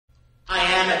I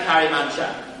am a curry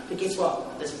muncher. But guess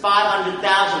what? There's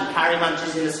 500,000 curry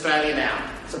munchers in Australia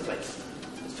now. So please,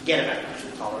 forget about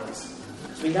racial tolerance.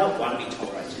 Because we don't want to be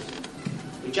tolerated.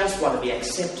 We just want to be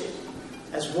accepted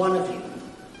as one of you.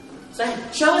 So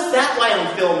show us that way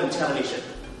on film and television.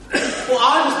 Well,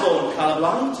 I was born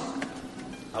colourblind.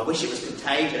 I wish it was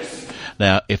contagious.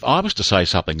 Now, if I was to say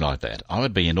something like that, I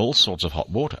would be in all sorts of hot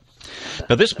water.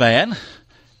 But this man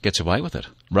gets away with it.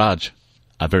 Raj,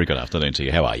 a very good afternoon to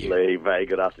you. How are you? Leigh, very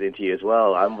good afternoon to you as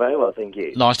well. I'm very well, thank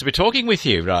you. Nice to be talking with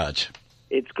you, Raj.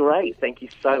 It's great. Thank you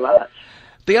so much.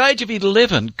 The age of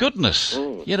 11, goodness.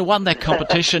 You'd won that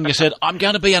competition. You said, I'm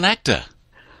going to be an actor.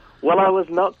 Well, I was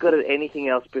not good at anything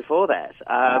else before that.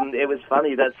 It was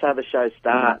funny. That's how the show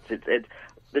starts.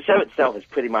 The show itself is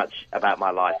pretty much about my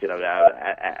life,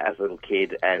 as a little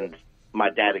kid, and my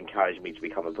dad encouraged me to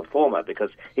become a performer because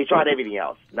he tried everything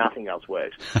else. Nothing else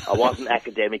worked. I wasn't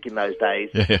academic in those days.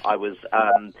 Yeah. I was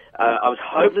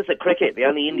hopeless at cricket, the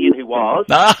only Indian who was.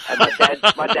 And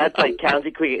my dad played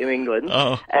county cricket in England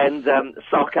and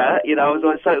soccer.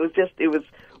 So it was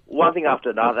one thing after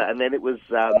another, and then it was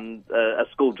a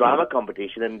school drama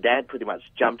competition, and Dad pretty much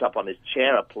jumped up on his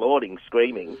chair, applauding,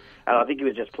 screaming, and I think he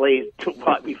was just pleased,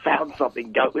 right, we found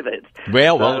something, go with it.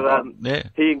 Yeah.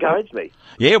 He encouraged me.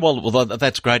 Yeah, well,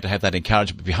 that's great to have that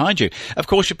encouragement behind you. Of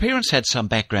course, your parents had some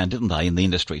background, didn't they, in the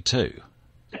industry too?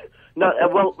 No,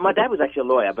 well, my dad was actually a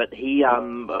lawyer, but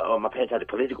my parents had a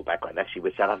political background, actually,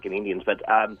 with South African Indians, but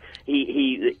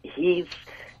he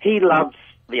loved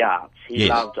the arts. He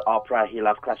loved opera. He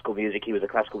loved classical music. He was a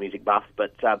classical music buff,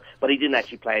 but he didn't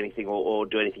actually play anything or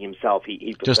do anything himself.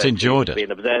 He just enjoyed to it. Be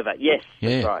an observer. Yes,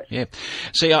 that's right. Yeah.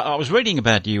 See, I was reading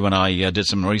about you when I did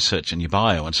some research in your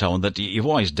bio and so on. That you've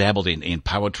always dabbled in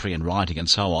poetry and writing and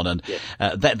so on, and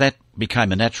that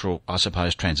became a natural, I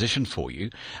suppose, transition for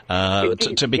you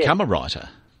to become a writer.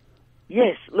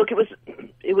 Yes, look, it was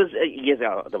years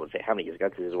ago. I don't want to say how many years ago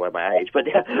because it's away my age, but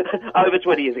over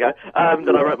 20 years ago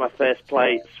that I wrote my first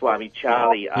play, Swami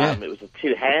Charlie. It was a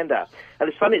two-hander, and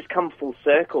it's funny. It's come full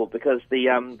circle because the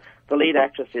lead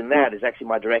actress in that is actually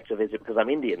my director visit because I'm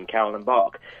Indian, Carolyn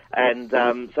Bach, and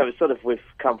so it's sort of we've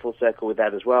come full circle with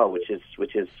that as well, which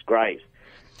is great.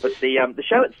 But the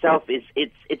show itself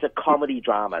it's a comedy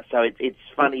drama, so it's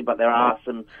funny, but there are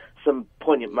some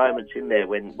poignant moments in there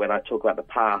when I talk about the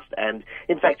past, and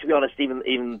in fact, to be honest,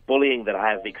 even bullying that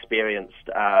I have experienced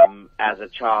as a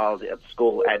child at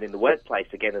school and in the workplace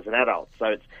again as an adult. So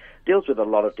it deals with a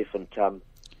lot of different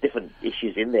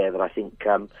issues in there that I think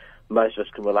most of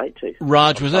us can relate to.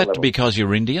 Raj, was that because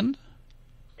you're Indian?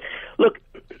 Look.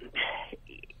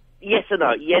 Yes and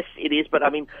no. Yes, it is, but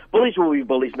I mean, bullies will be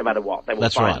bullies no matter what. They will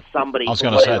find somebody for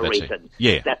whatever reason.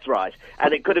 Yeah, that's right.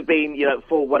 And it could have been,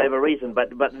 for whatever reason, but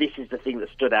this is the thing that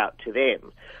stood out to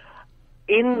them.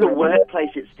 In the workplace,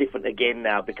 it's different again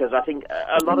now because I think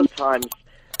a lot of times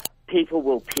people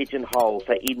will pigeonhole,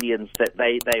 say, Indians that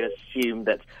they assume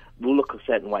that will look a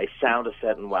certain way, sound a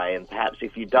certain way, and perhaps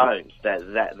if you don't,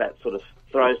 that sort of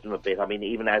throws them a bit. I mean,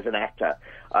 even as an actor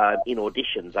in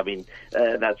auditions, I mean,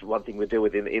 that's one thing we deal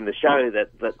with in the show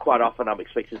that quite often I'm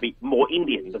expected to be more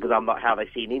Indian because I'm not how they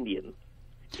see an Indian.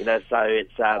 So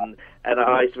it's and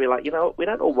I used to be like, we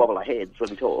don't all wobble our heads when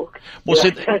we talk. Well,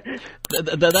 see,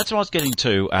 that's what I was getting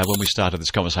to when we started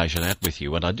this conversation out with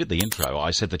you. When I did the intro,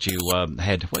 I said that you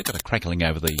we've got a crackling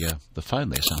over the phone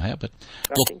there somehow, but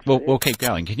we'll keep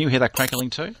going. Can you hear that crackling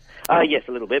too? Yes,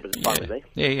 a little bit, but it's fine with me.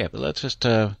 Yeah, but let's just.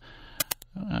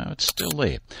 It's still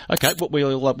there. Okay,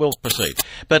 we'll proceed.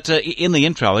 But in the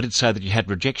intro, I did say that you had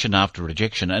rejection after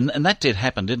rejection, and that did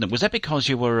happen, didn't it? Was that because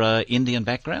you were Indian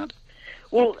background?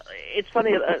 Well, it's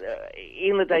funny,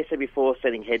 in the days before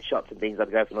sending headshots and things,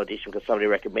 I'd go for an audition because somebody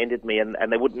recommended me, and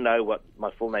they wouldn't know what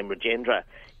my full name, Rajendra,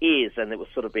 is, and it would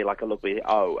sort of be like a look,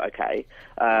 okay.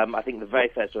 I think the very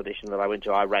first audition that I went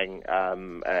to, I rang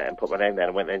and put my name down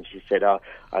and went, and she said,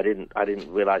 I didn't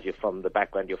realise you're from the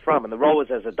background you're from, and the role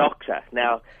was as a doctor.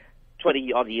 Now,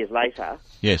 20-odd years later...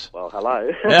 Yes. Well,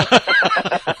 hello.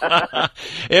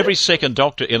 Every second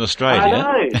doctor in Australia.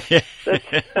 I know.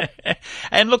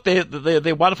 And look,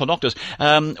 they're wonderful doctors.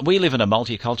 We live in a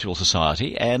multicultural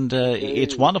society, and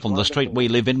it's wonderful. In the street we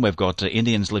live in, we've got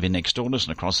Indians living next door to us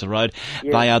and across the road.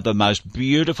 Yeah. They are the most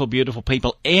beautiful, beautiful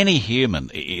people. Any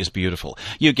human is beautiful.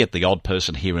 You get the odd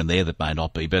person here and there that may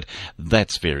not be, but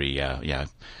that's very,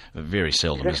 very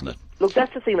seldom, isn't it? Look,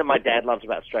 that's the thing that my dad loves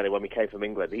about Australia when we came from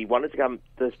England. He wanted to come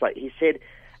to this place. He said,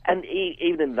 and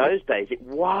even in those days, it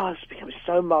was becoming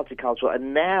so multicultural.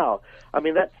 And now, I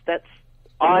mean,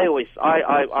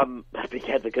 I'm a big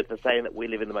advocate for saying that we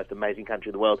live in the most amazing country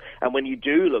in the world. And when you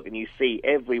do look and you see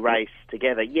every race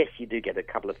together, yes, you do get a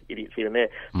couple of idiots here and there.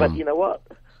 But you know what?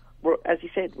 as you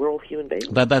said, we're all human beings.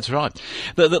 That's right.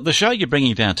 The show you're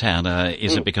bringing downtown,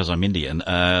 Is It Because I'm Indian,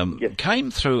 Yes.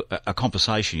 came through a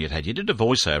conversation you'd had. You did a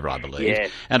voiceover, I believe. Yeah.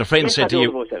 And a friend Yes, said I to do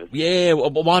you, all the voiceovers. yeah,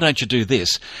 well, why don't you do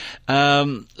this?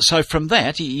 So from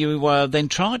that, you then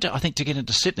tried, to get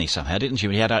into Sydney somehow, didn't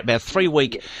you? You had about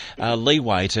 3-week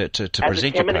leeway to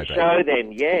present your program. As a 10-minute show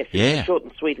then, yes. Yeah. It was short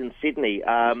and sweet in Sydney.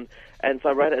 And so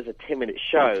I wrote it as a 10-minute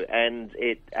show, and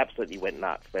it absolutely went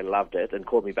nuts. They loved it and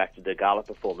called me back to do a gala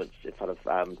performance in front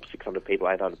of 600 people,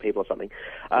 800 people or something.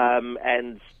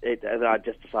 And I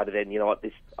just decided then, you know what,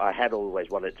 I had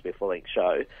always wanted it to be a full-length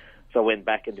show. So I went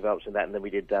back and developed some of that, and then we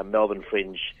did Melbourne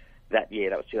Fringe that year.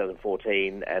 That was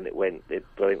 2014, and it went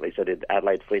brilliantly. So I did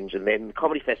Adelaide Fringe, and then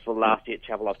Comedy Festival last year at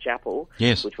Chapel Chapel,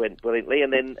 yes, which went brilliantly,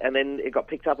 and then it got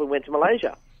picked up and went to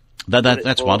Malaysia.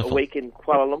 That's wonderful. A week in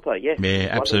Kuala Lumpur, yes. Yeah,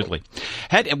 absolutely.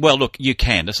 Well, look, you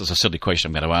can. This is a silly question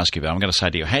I'm going to ask you, but I'm going to say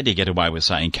to you, how do you get away with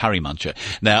saying curry muncher?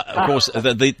 Now, of course,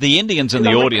 the Indians in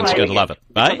the audience are going to love it.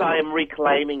 Because I am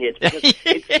reclaiming it. Because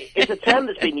it's a term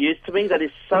that's been used to me that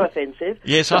is so offensive.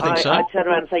 Yes, I think so. I turn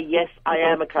around and say, yes, I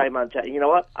am a curry muncher. And you know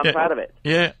what? I'm proud of it.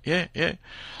 Yeah.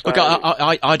 Look,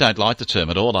 I don't like the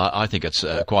term at all. I think it's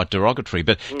quite derogatory.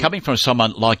 But coming from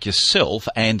someone like yourself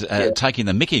and taking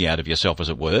the mickey out of yourself, as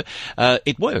it were,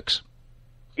 it works.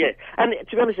 Yeah, and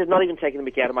to be honest, it's not even taking the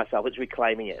mickey out of myself, it's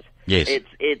reclaiming it. Yes.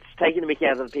 It's taking the mickey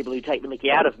out of the people who take the mickey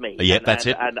out of me. Yep, that's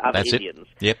it. And other that's Indians.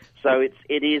 It. Yep. So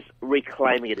it is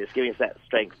reclaiming it. It's giving us that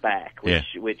strength back, which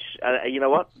you know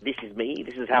what? This is me.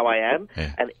 This is how I am.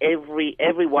 Yeah. And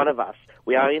every one of us,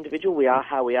 we are individual, we are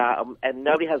how we are, and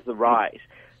nobody has the right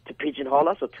to pigeonhole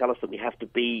us or tell us that we have to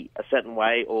be a certain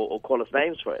way or call us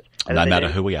names for it. And no matter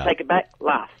who we are. Take it back,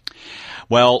 laugh.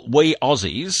 Well, we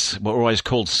Aussies were always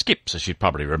called skips, as you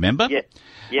probably remember. Yeah.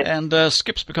 Yes. And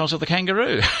skips because of the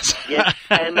kangaroo. Yes,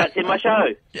 and that's in my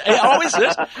show. Oh, is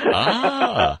it?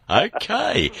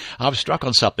 Okay. I've struck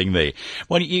on something there.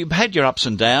 Well, you've had your ups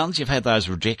and downs. You've had those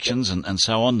rejections and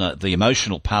so on, the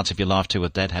emotional parts of your life too,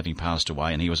 with Dad having passed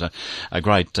away, and he was a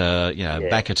great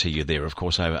backer to you there, of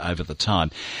course, over the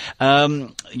time.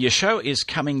 Your show is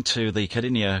coming to the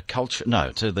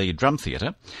to the Drum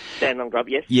Theatre. Stand on Grub,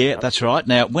 yes. Yeah, that's right.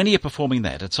 Now, when are you performing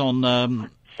that? It's on...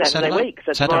 Saturday week,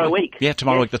 so Saturday tomorrow week. Yeah,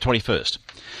 tomorrow week, the 21st.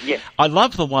 Yes. I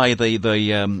love the way the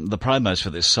promos for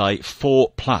this say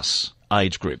 4+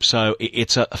 age group, so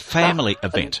it's a family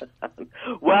event.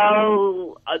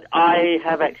 Well, I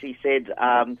have actually said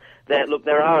that, look,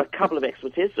 there are a couple of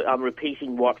expletives. I'm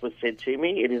repeating what was said to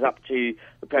me. It is up to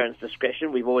the parents'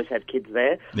 discretion. We've always had kids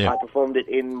there. Yeah. I performed it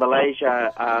in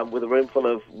Malaysia with a room full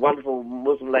of wonderful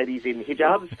Muslim ladies in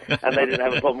hijabs, and they didn't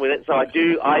have a problem with it. So I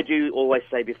do always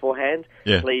say beforehand,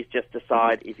 please just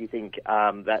decide if you think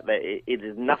that it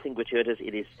is nothing gratuitous.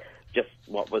 It is just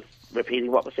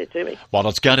repeating what was said to me. Well,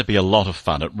 it's going to be a lot of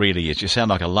fun. It really is. You sound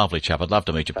like a lovely chap. I'd love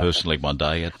to meet you personally one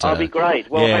day. That'll be great.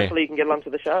 Well, hopefully you can get along to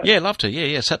the show. Yeah, love to.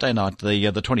 Yeah. Saturday night,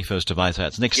 the 21st of April.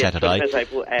 It's next Saturday. 21st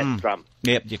April at Drum.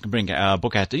 Yep, you can bring a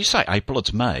book out. Did you say April?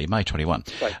 It's May 21.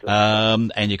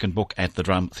 Right. And you can book at the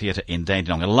Drum Theatre in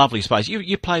Dandenong. A lovely space.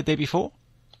 You played there before?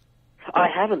 I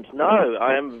haven't, no.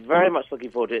 I am very much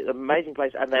looking forward to it. It's an amazing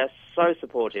place, and they're so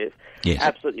supportive. Yes.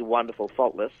 Absolutely wonderful,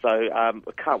 faultless. So I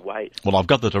can't wait. Well, I've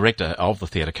got the director of the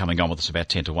theatre coming on with us about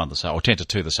 10 to 1 or 10 to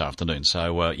 2 this afternoon,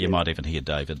 so you might even hear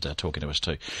David talking to us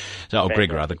too. Greg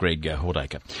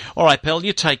Hordacre. All right, Pell,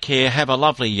 you take care. Have a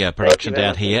lovely production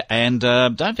down here, and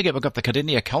don't forget we've got the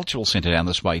Cardinia Cultural Centre down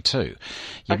this way too.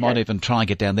 You might even try and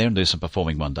get down there and do some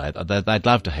performing one day. They'd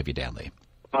love to have you down there.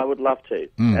 I would love to.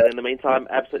 And in the meantime,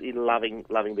 absolutely loving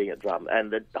being at Drum.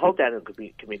 And the whole Dandenong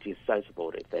community is so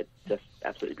supportive. They're just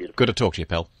absolutely beautiful. Good to talk to you,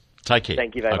 Pell. Take care.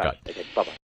 Thank you very much. Okay,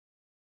 bye-bye.